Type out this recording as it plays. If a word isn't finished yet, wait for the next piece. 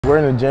We're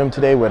in the gym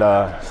today with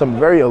some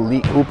very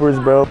elite hoopers,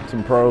 bro,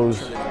 some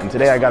pros. And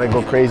today I gotta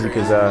go crazy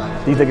because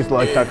these niggas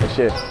like talking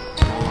shit.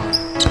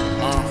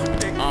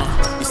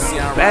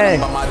 Bang!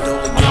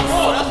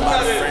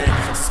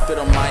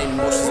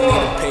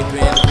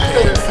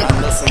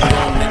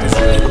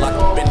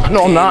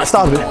 No, I'm not.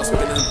 Stop it.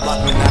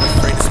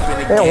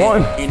 And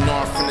one.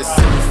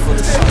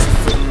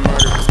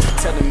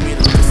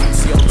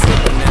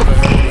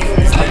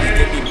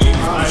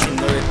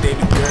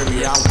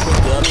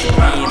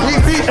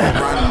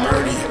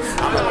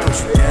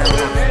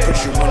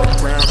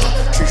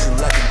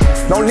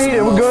 Don't need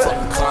it, we're good.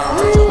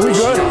 We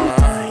good.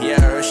 Yeah, I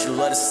heard she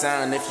love the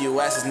sound. If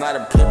your ass is not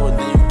a player,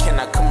 then you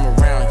cannot come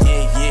around.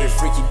 Yeah,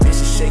 freaky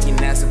bitch is shaking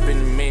ass up in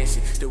the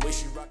mansion. The way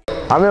she rock.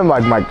 I'm in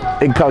like my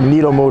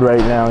incognito mode right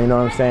now, you know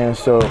what I'm saying?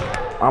 So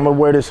I'm gonna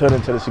wear this hood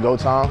until it's go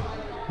time.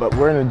 But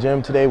we're in the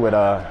gym today with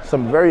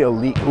some very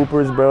elite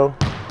hoopers, bro.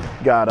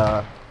 Got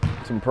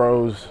some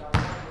pros.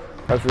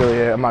 That's really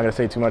it. I'm not gonna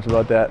say too much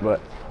about that,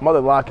 but I'm about to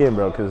lock in,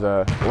 bro, because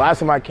last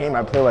time I came,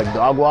 I played like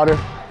dog water.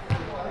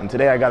 And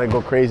today I gotta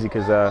go crazy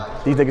because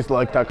these niggas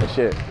like talking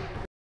shit.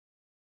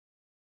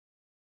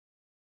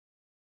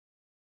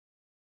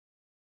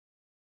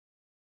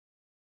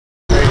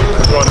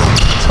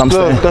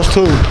 Look, that's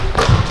two.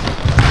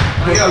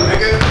 Hey, yo,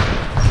 nigga.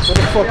 Put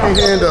the fucking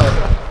hand up.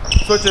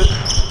 Switch it.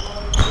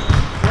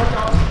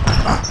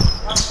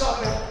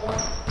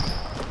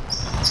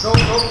 Go.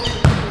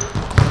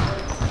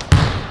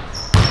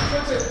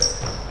 Switch it.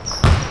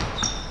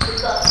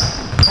 Switch back.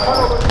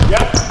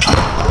 Yep.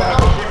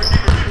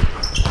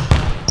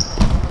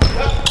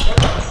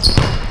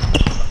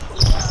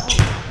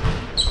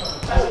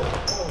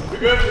 We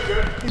good.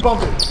 He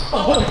bumped it.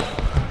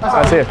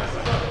 That's it.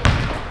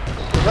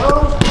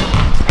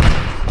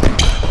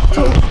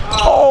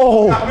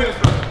 Oh!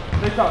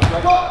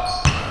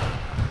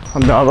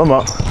 I'm down, I'm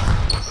up.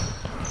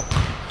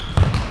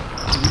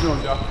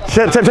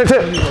 Shit. Go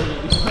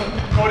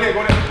there.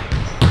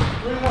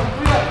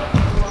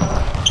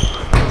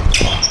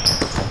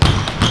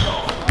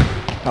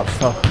 That was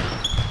tough.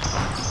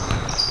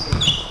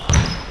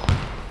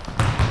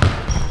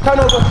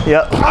 Turnover.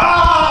 Yep.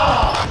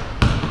 Ah!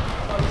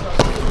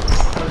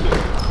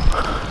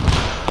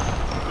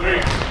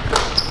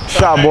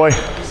 Shot, boy.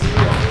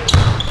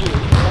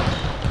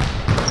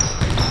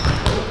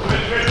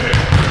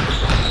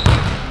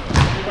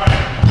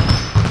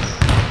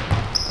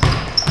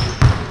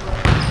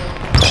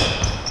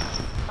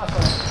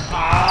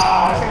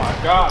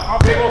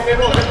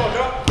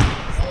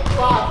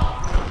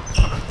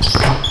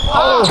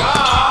 Oh!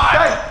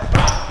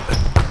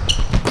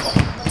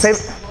 Save.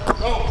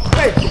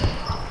 Hey!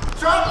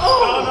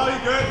 No, you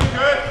good?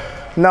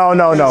 No.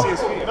 No, you good?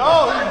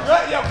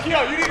 Yo, Keo,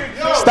 you need to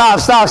go. Stop.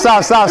 Stop.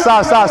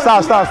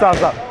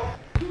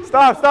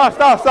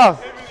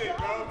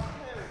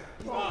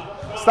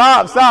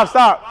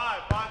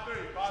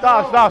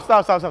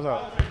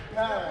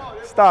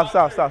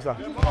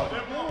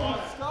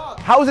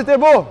 How was it their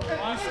ball?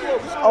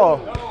 Oh.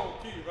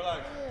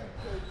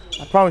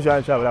 I promise you I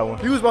didn't try with that one.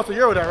 You was about to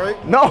Euro that, right?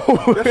 No.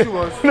 Yes, you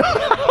was. You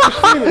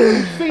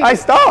seen it. I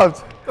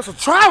stopped. That's a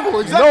travel,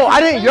 exactly. No, I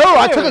didn't Euro.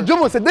 I took a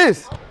dribble and said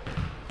this.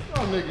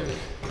 Oh, nigga.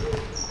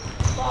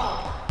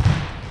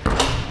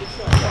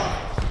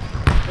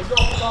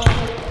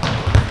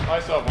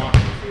 Nice up, man.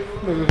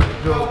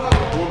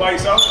 What about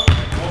yourself?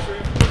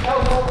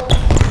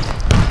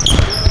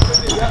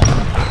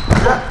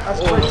 That's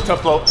crazy.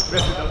 Tough flow.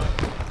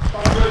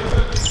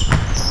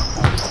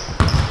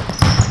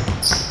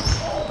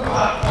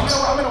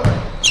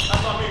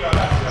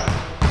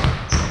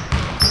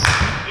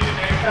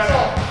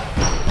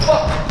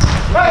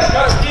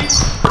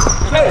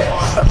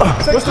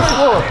 What's the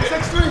score?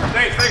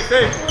 6-3.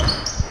 Stay.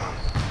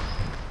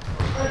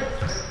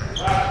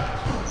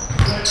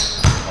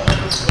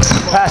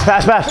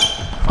 Pass.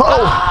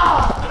 Oh!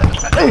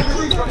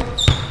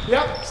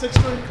 Yep,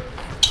 6-3.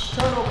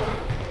 Turnover.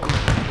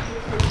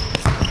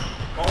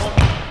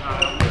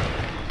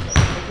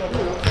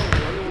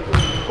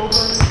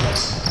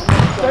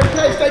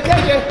 Stay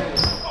KJ.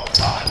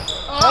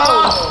 Oh!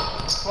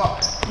 Fuck.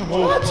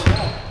 What?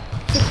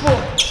 6-4.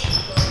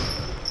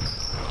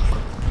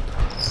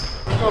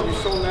 It's gonna be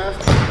so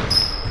nasty.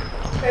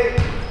 Hey.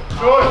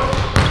 Good.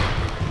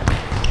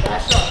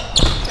 Back up.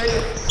 Take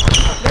it.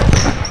 Yep.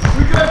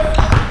 We good.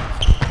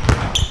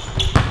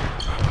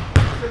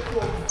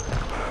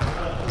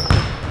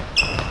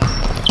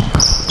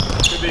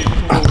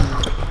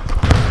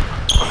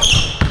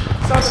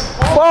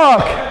 6-4.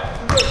 Fuck!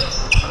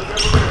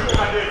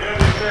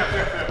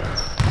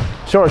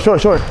 Short.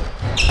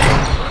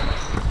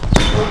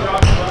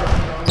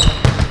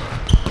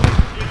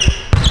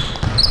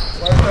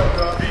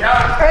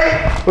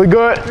 We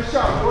good.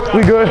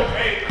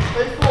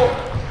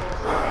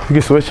 We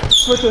can switch.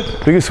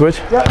 We can switch.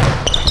 Yep.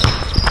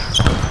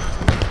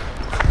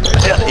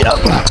 Yep.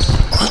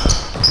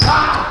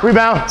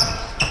 Rebound.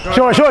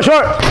 Short.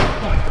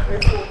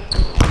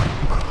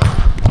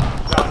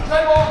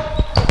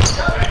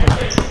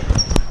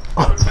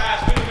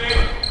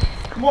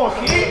 Come on,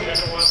 kid.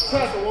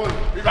 Pass the one.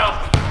 Rebound.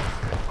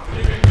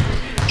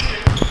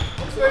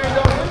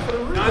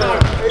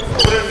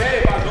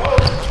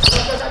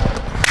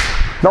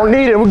 Don't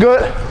need it. We're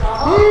good.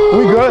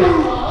 We good.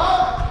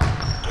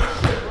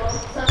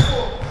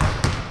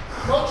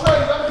 No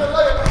trades. Let me get a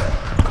layup.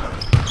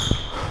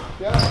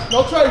 Yeah. No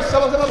trades.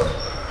 Let me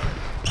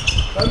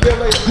get a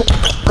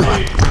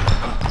layup.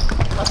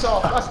 That's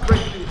all. That's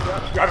great deep.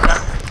 Yeah. Got it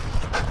back.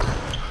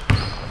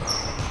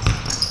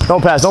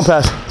 Don't pass. Don't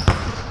pass.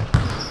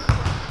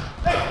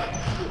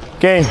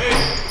 Game.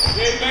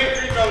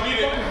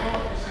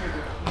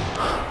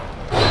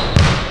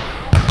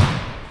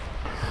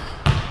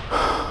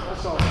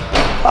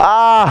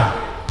 Ah.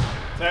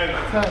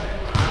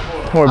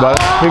 Don't worry about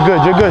it. You're good.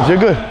 You're good. You're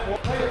good.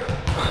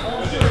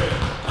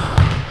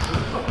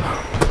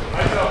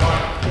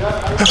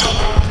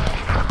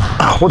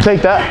 We'll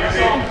take that.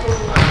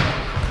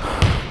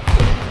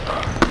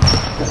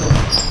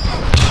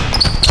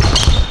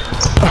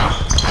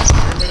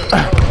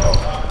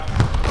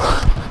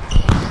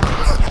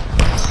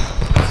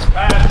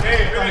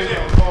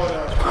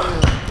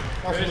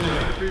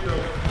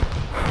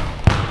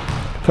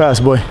 Pass,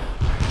 boy.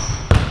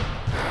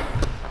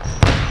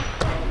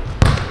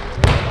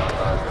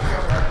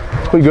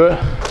 We good.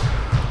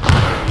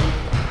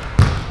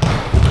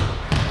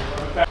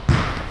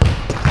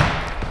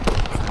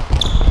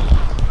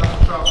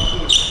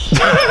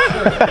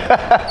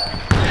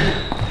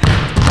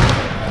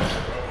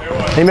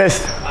 He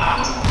missed.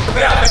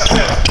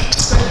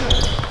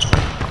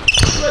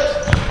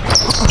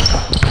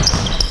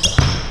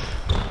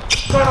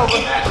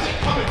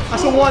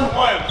 That's a one.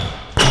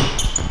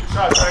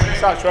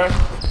 Shot, Trey.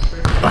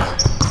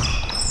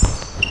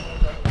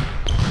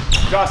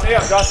 Josh, stay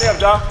up,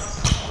 Josh.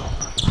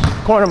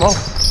 Corner, Mo.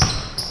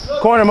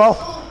 Corner, Mo.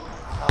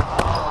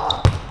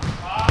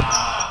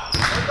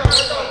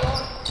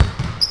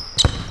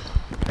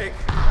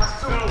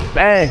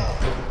 Bang.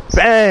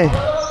 Bang.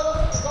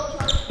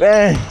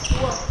 Bang.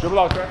 Dribble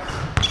out, Trey.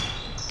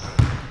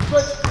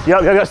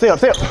 Yep. Stay up.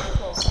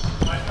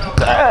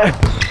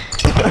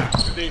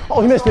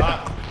 Oh, he missed it.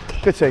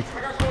 Good take.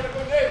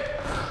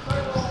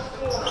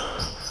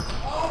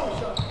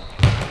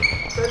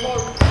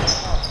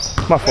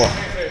 My fault.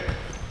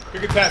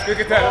 Good test,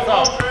 that's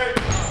all.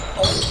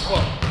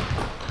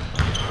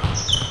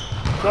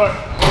 Short.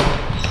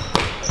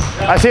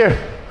 That's here.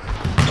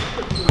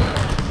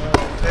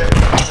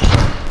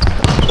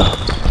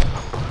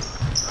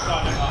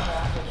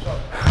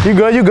 You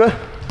good.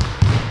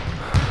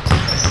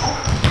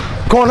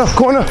 Corner.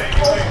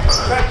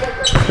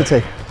 Good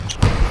take.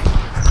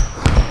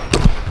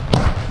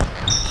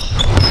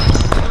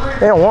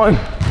 And one.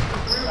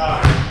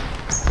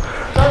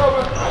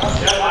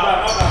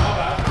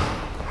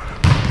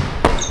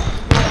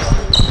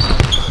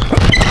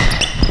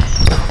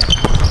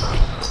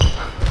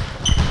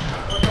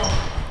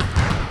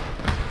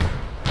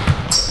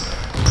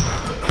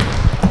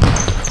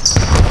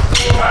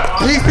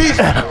 Peace.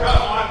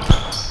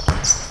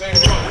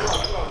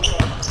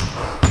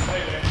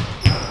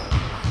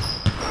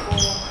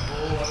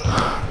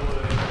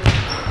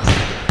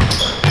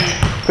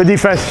 Good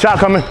defense. Shot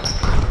coming.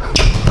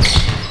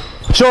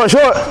 Short.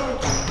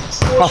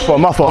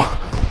 My fault.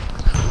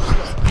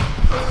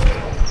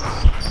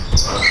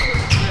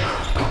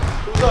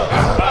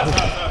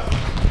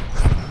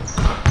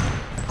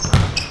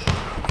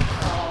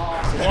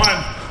 One.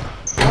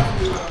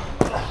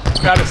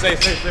 Gotta stay.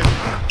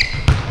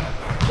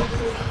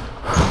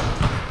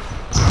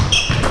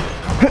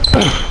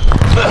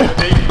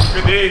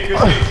 Good D. Good.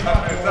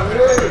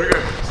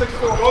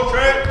 6-4. Go,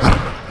 Trey.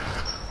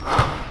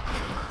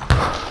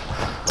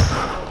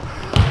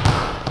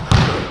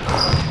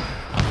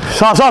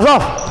 Soft.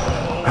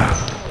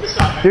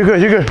 You're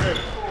good.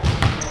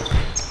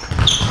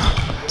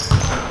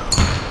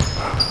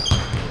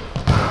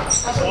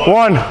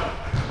 One.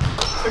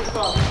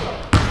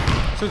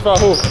 6-5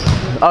 who?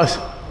 Us.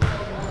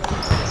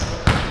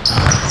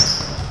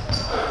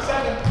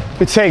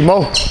 Good take, Mo.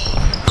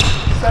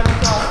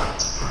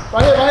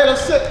 Right here,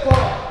 let's sit. Come on.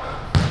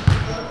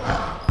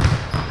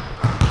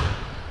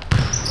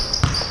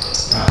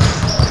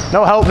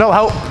 No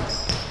help.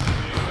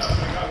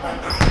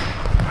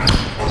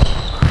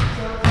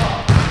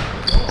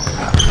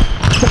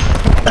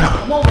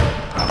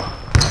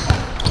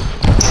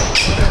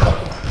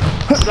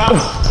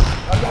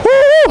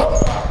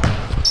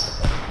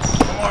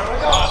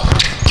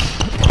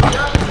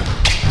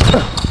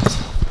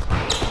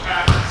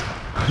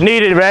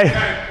 Needed, Ray.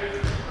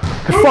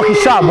 Good fucking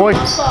shot, boy.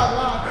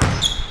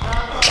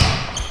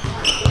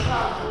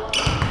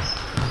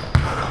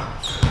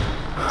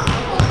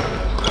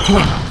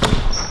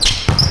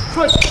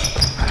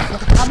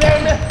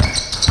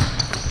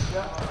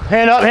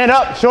 Hand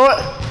up, short.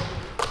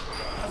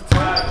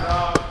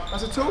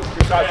 That's a two.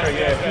 Good shot, Trey,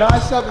 yeah.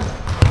 9-7.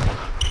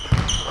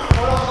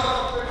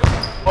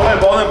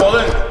 Ball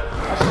in.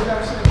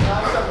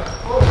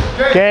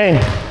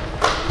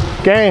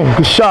 Game.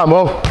 Good shot,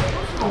 Mo.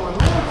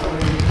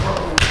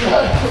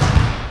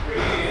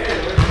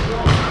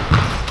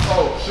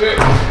 Oh, shit.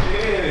 Yeah.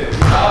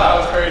 That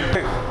was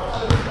crazy.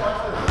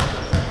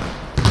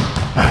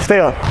 stay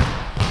up.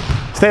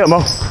 Stay up, Mo.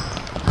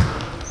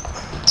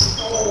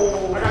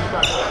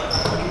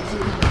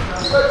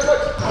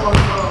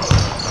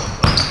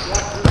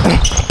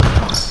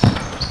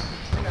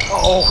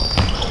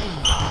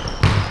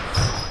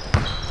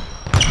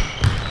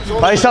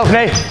 By yourself,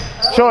 Nate.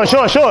 Short.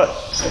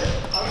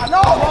 I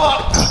know,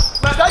 Mark.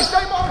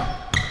 Stay, Mark.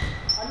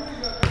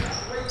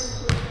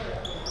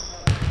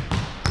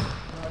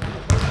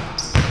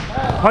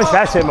 Punch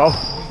that shit, Mo.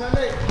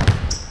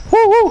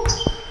 Woo.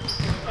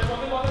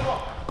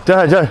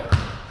 Done.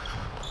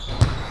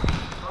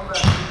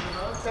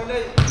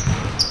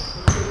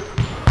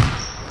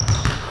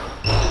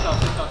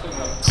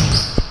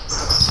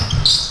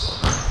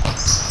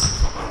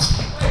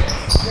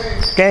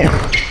 Game.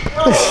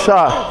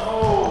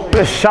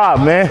 Good shot,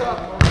 man.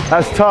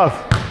 That's tough.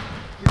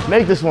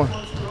 Make this one.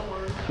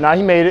 Nah,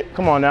 he made it.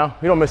 Come on now.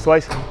 You don't miss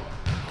twice.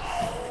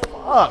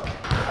 Fuck.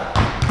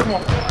 Come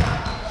on.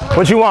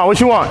 What you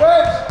want?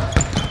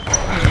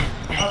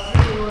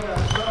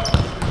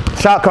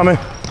 Shot coming.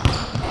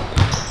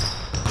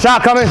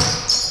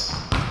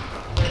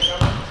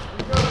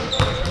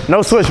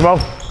 No switch, Mo.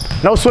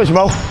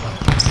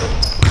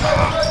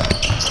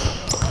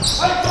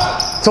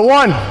 To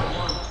one.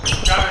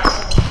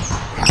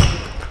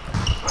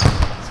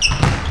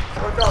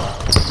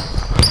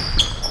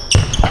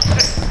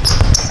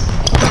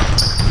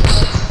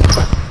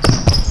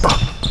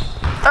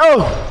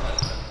 Oh!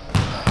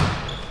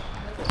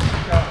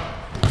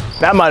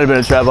 That might have been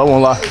a travel, I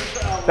won't lie.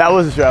 That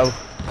was a travel.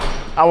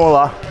 I won't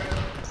lie.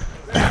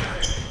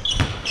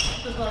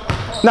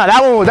 No,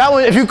 that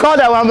one, if you call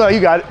that one, I'm like, you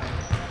got it.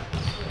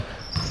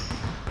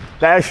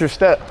 That extra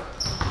step.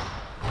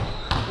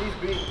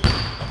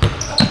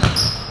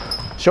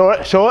 Short.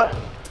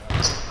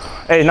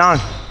 8, 9.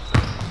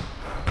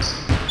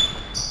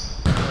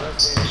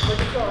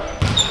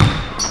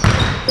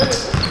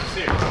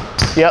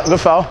 Yeah,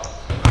 good foul.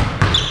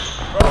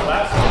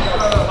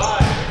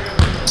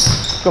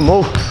 Good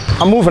move.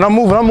 I'm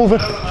moving.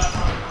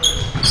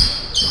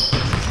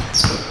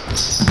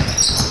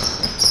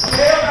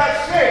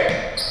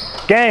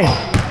 Game.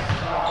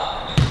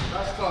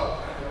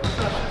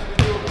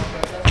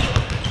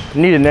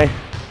 Need it, Nate.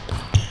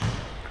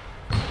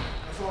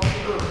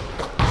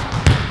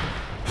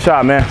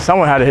 Shot, man.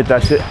 Someone had to hit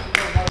that shit.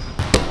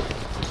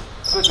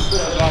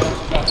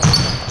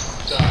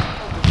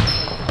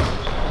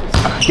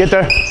 Get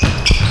there.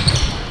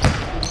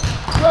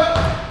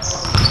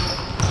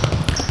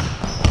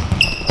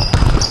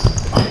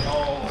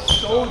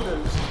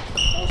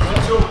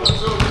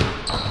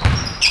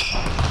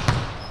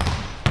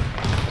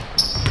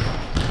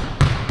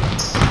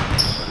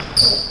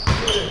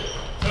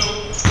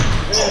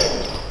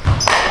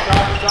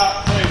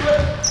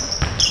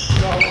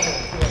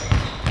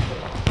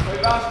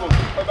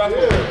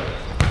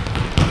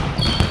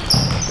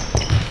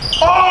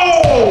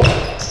 Oh!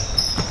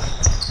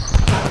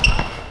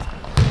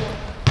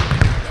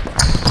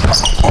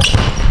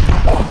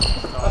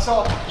 That's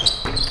all.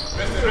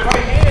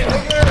 Right hand,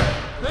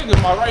 nigga,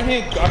 my right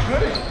hand got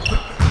good.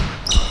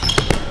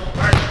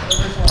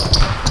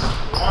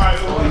 Alright,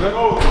 so let's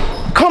go.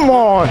 Come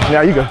on.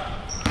 Yeah, you go.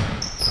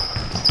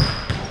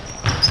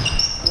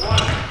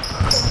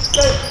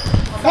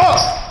 Fuck!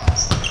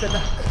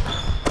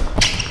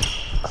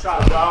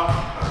 Shot, y'all.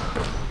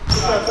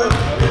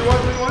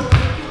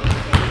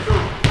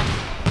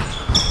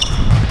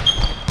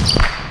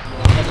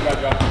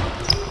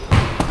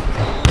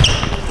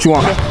 What you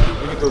want?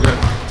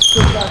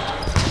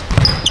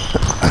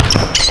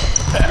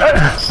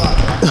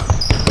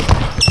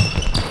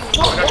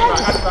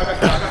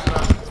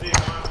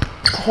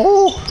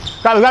 Oh,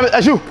 grab it,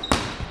 that's you.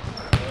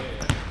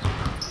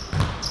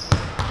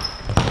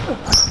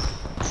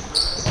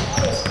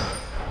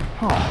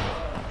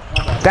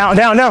 Down.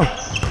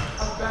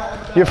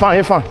 You're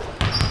fine.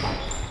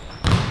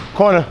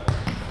 Corner.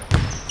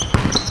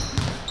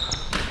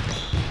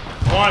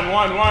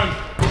 One.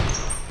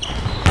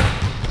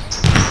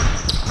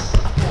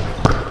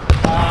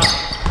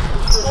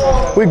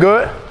 We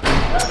good.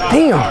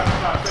 Damn.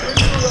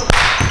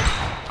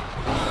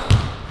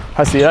 I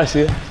see it.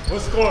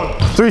 What's the score?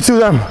 3-2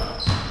 them.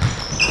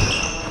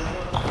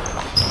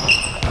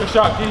 Good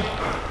shot, Keith.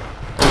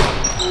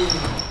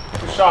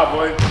 Good shot,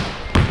 boy.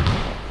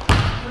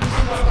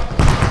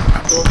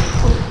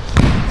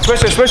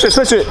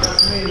 Switch it.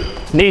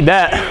 Need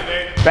that.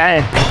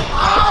 Bang.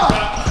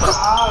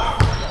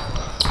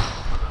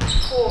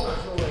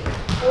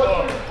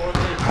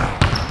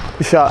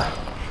 Good shot.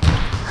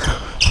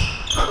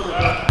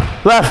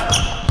 Left.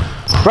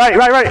 Right.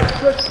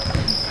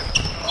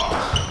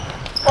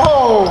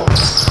 Oh!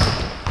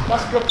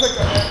 That's a good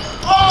pickup, man.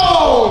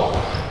 Oh!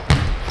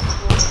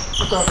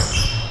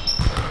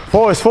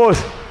 Force.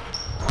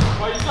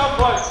 Why you stop,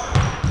 boy?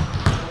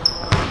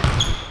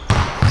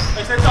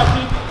 Hey, say stop,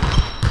 Keith.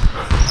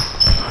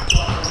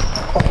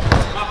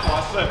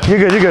 You're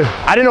good.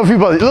 I didn't know if you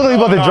about. It looked like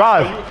you about to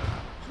drive.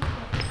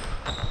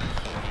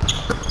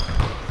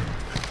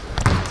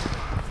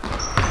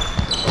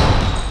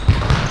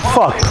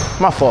 Fuck,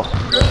 my fault.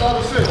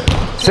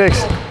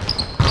 6.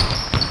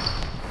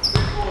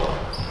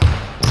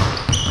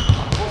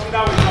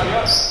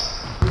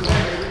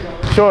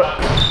 short.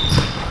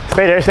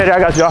 Stay there, I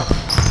got y'all.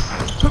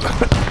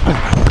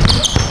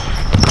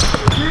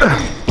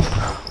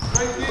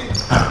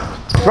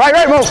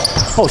 Right, Mo.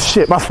 Oh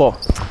shit, my fault.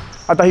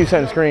 I thought he was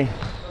setting the screen.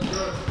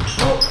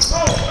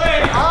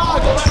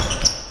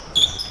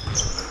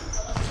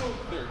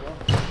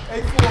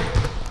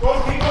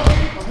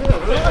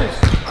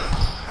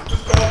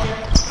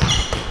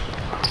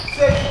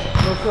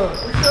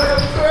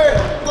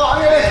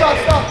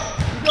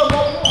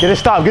 Get it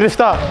stop, get it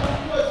stop.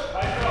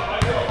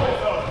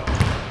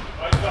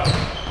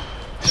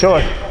 Sure.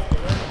 Yep.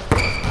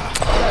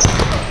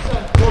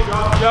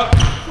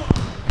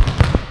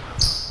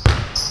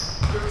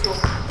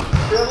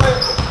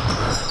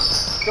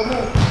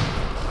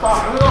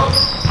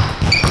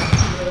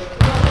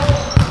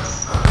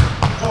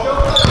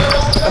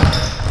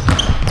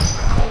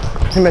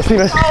 He missed.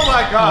 Oh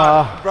my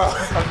God, bro.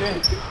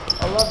 Again,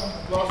 11.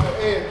 Lost to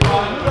Ed. You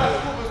knew that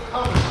scoop was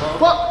coming, bro.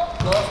 Fuck.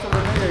 Lost to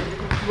Renee.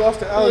 You lost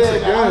to Alex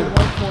again.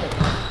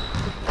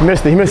 He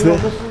missed it.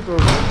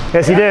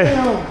 Yes, he did.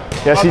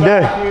 Yes, he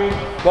did.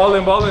 Ball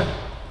in.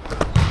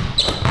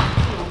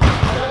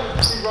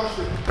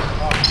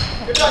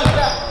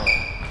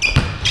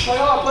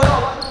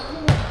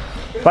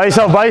 By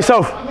yourself.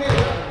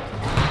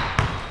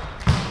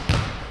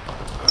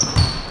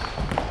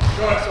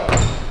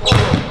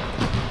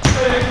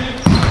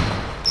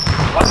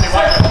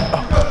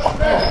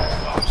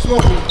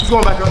 He's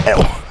going back up.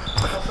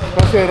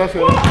 That's it.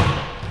 I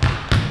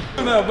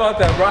don't know about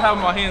that, bro. I have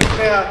my hands.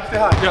 Stay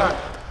high. Yeah.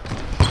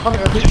 I'm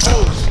gonna beat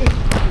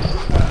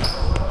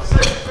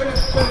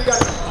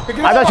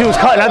I thought you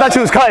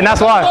was cutting.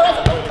 That's why.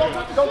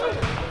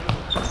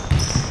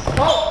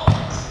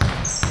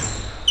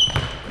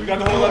 We got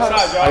the whole left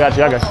side, y'all. I got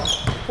you.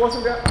 Force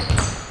him down.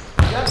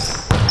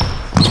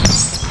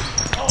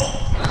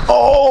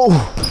 Oh,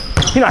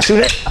 he not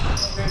shooting it.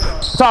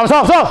 Stop.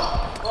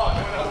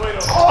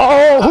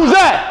 Oh, who's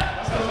that?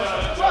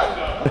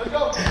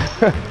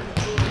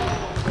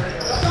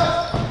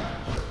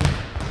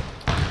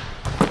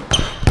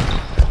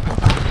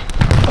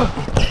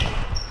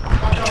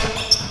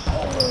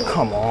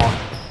 Come on.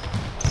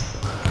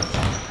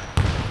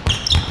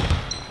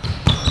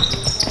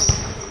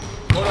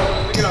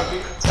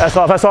 That's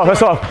off.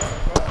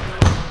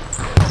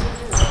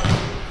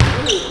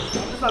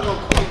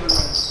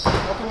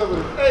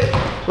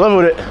 Level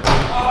with it.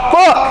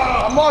 Fuck!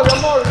 I'm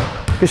already.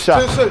 Good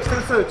shot.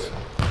 10-6.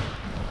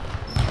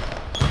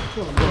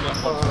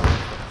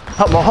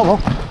 Help on.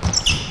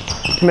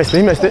 He missed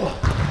it.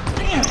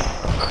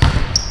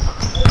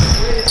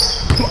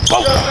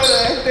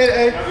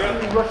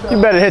 You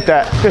better hit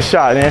that. Good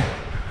shot, man.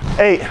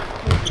 8.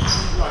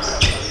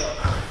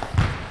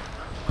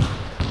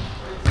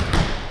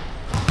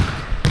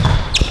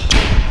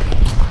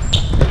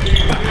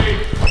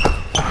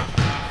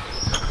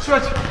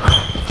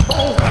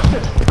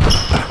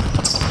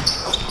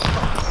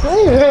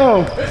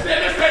 Damn.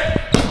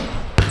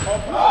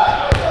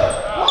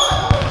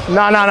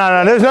 No.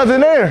 There's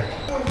nothing there.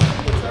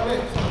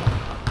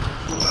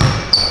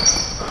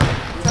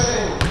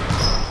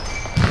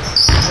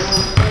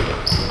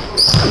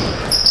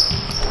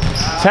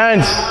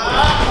 Tens.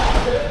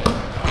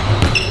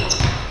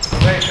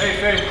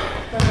 Hey.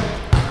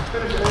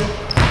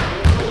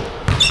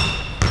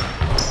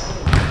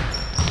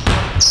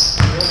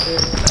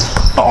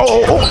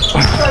 Oh.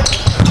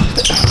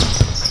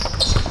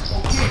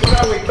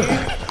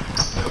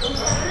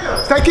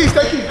 Stay key.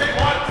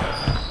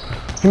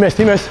 He missed.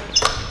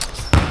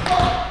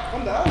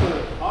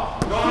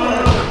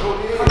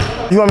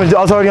 You want me to,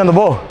 I was already on the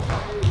ball.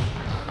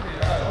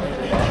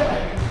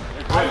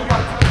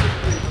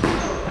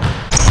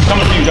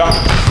 Coming to you, John.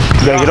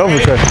 You gotta get over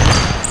to it.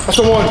 That's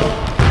the one.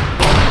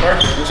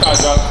 Perfect. Good shot,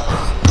 John.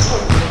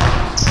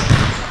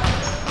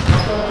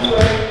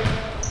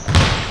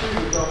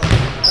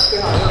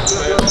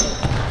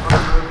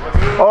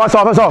 Oh, that's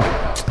off.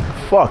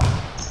 Fuck.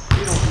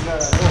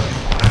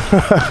 All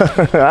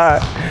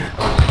right.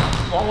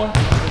 One.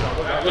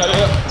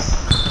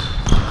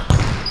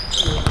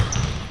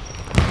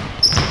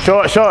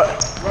 Short.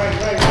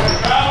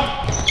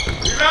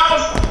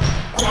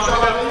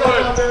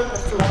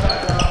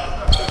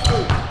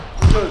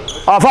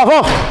 Off.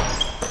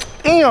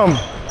 Damn.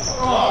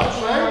 Come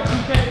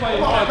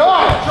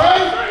on,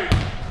 Trey.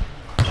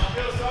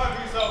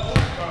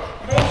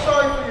 Feel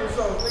sorry for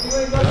yourself. You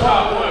ain't got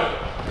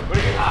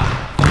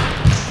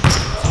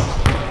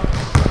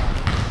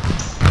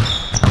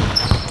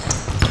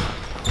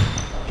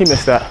He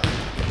missed that.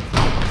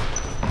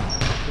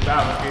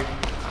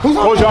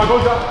 Go, John.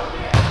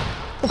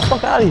 Get the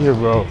fuck out of here,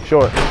 bro.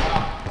 Short.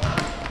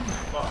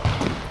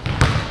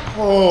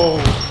 Oh.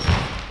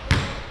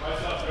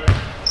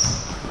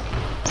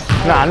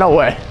 Nah, no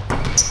way.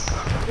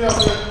 Yeah,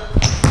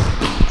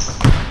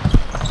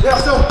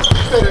 still.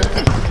 Stay there.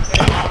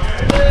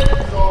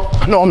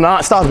 No, I'm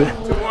not. Stop it.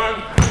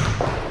 2-1.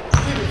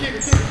 Keep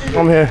it.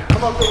 I'm here.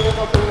 Come up to it.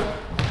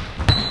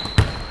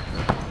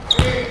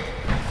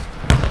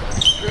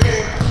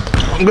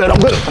 I'm good.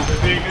 Good.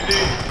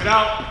 Get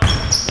out.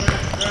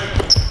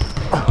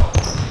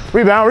 Good.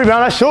 Rebound,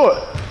 rebound, that's short.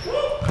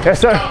 Yes,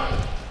 sir.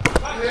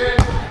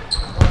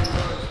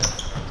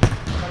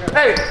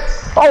 Hey!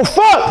 Oh,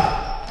 fuck!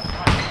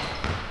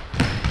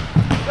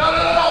 No.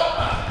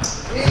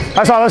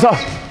 That's all, that's all.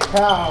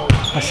 How?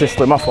 That shit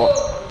slipped, my fault.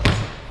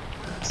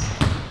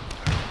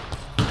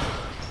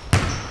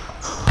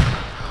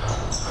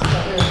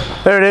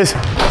 There it is.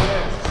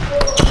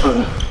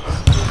 3-1.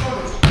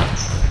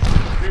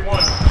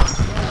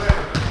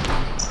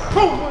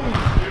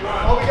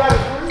 Oh, we got it.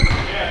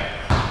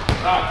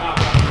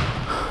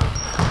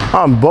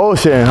 I'm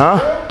bullshitting, huh?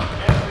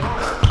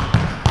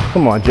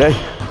 Come on, Jay.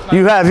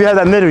 You have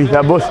that middy,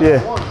 that bullshit,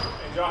 yeah.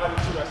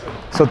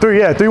 So 3,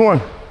 yeah, 3-1.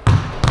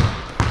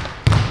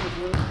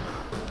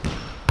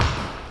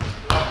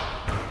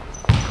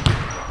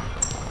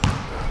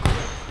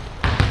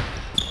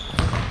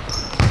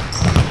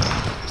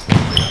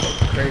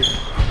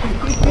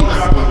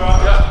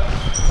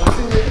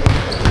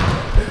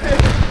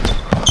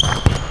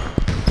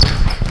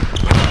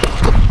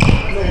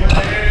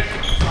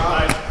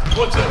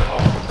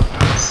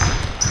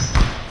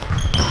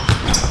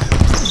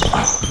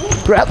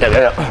 Grab that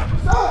up.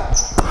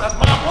 That's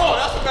my ball.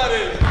 That's what that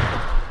is.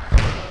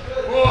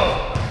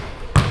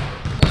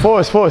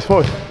 Force.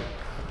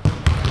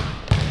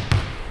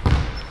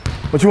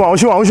 What you want?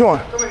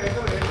 Come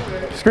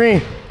here.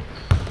 Screen.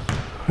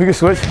 We can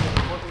switch.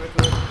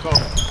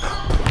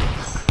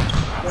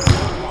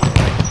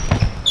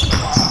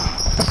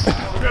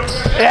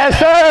 Yes,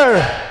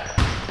 sir.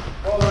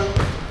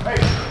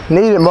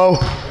 Need it, Mo.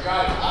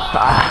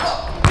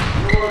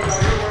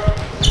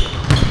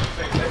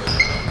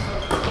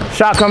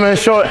 Shot coming in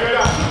short.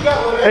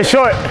 It's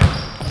short.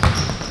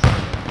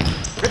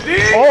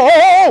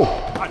 Oh!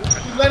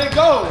 You let it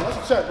go. That's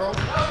a check, bro. We're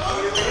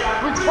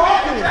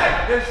talking.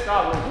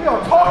 We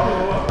are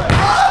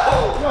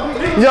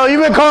talking. Yo, you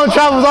been calling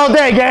travels all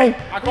day, gang.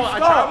 I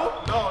travel?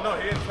 No,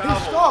 he didn't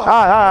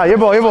travel. Your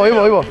ball.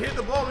 He hit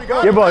the ball. We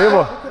got Your ball.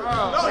 No,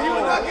 he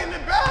was not getting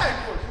it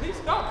back. He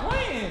stopped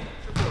playing.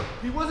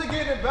 He wasn't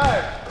getting it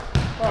back.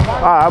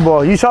 All right,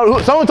 ball. You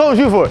shot. Someone told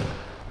you for it.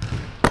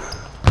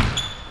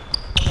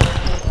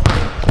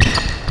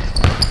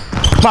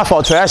 My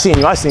fault, Trey. I seen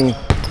you.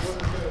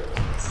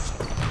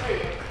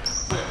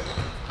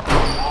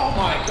 Oh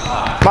my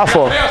God. My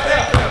fault.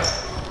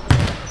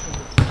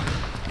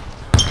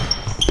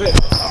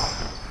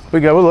 We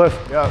good. We'll lift.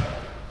 Yeah.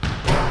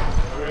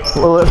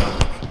 We'll lift.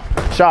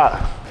 Shot.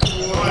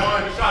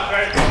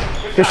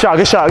 Good shot.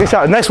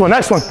 Next one.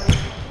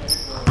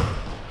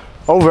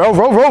 Over.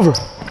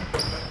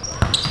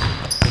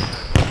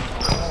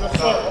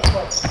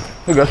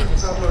 We good.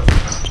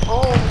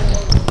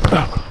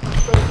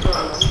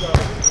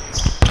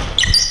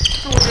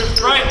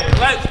 Right,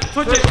 let's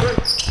switch it.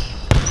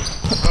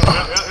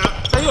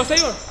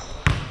 Stay on.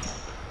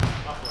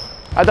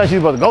 I thought you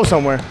was about to go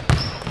somewhere.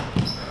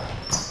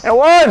 And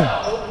 1.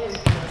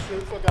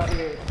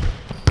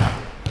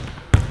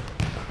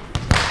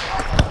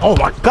 Oh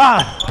my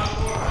God.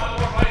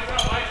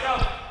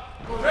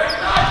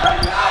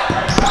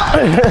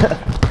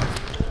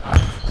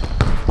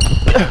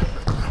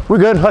 We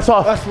good. That's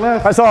off.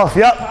 That's off.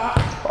 Yep.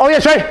 Oh yeah,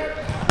 Trey.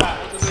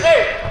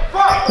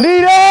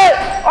 Need it.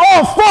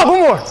 Oh fuck.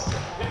 One more.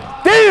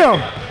 Damn.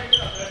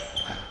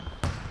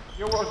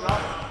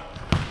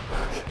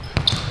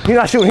 He's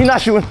not shooting.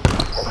 That's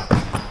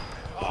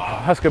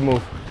a good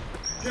move.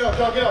 Get up.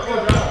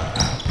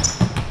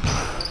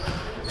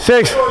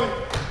 6.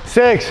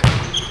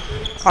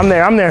 I'm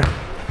there.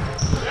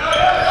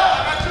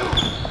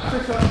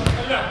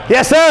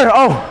 Yes, sir.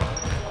 Oh.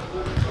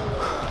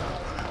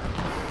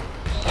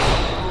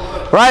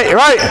 Right.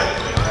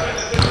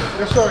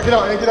 Yes, sir. Get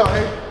out,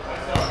 hey.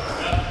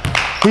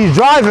 He's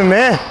driving,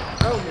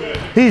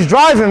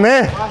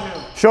 man.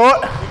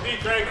 Short.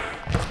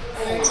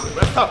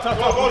 Tough. Go,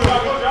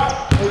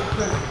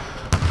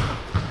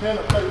 Hand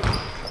up, play.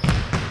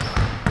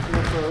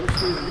 Yes, sir. Let's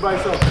squeeze it. You by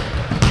yourself.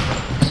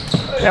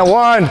 And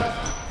 1.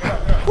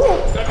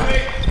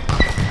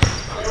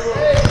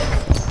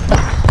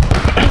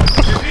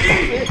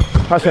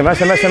 That's him. That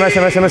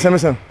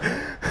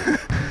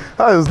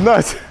was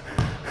nuts.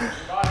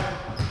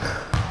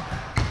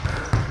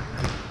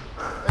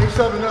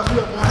 8-7, that's it,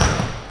 man.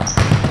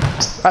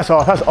 That's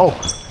all. Oh.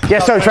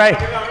 Yes, sir, Trey.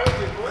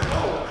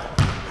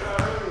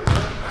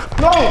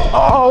 No!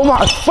 Oh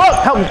my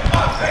fuck! Help me.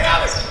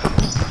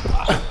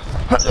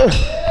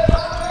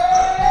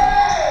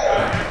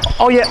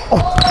 Oh yeah.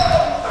 Oh.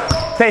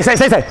 Stay. He's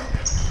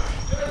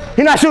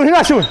not shooting.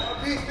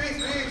 Peace.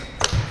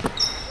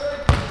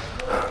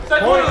 Stay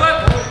to the left.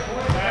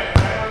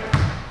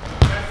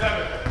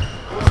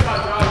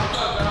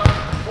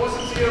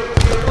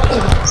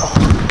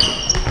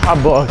 I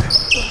bugged.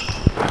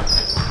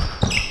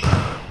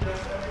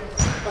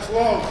 That's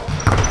long.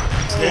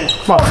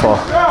 My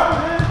fault.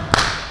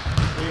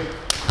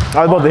 I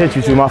was about to hit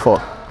you too. My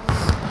fault.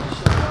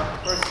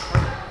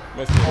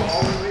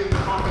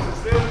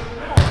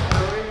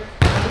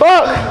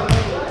 Fuck!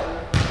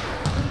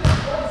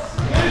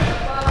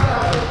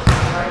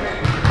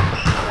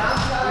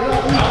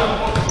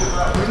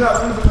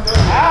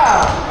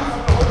 Ow!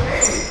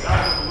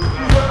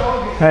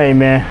 Hey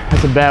man,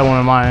 that's a bad one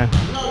of mine.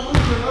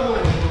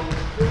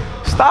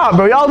 Stop,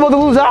 bro. Y'all about to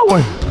lose that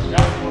one.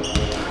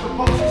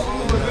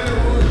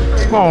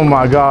 Oh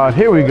my God.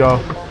 Here we go.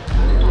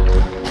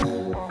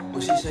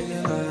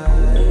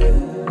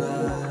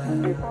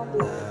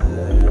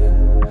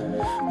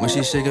 When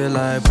she shake it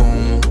like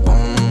boom,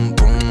 boom.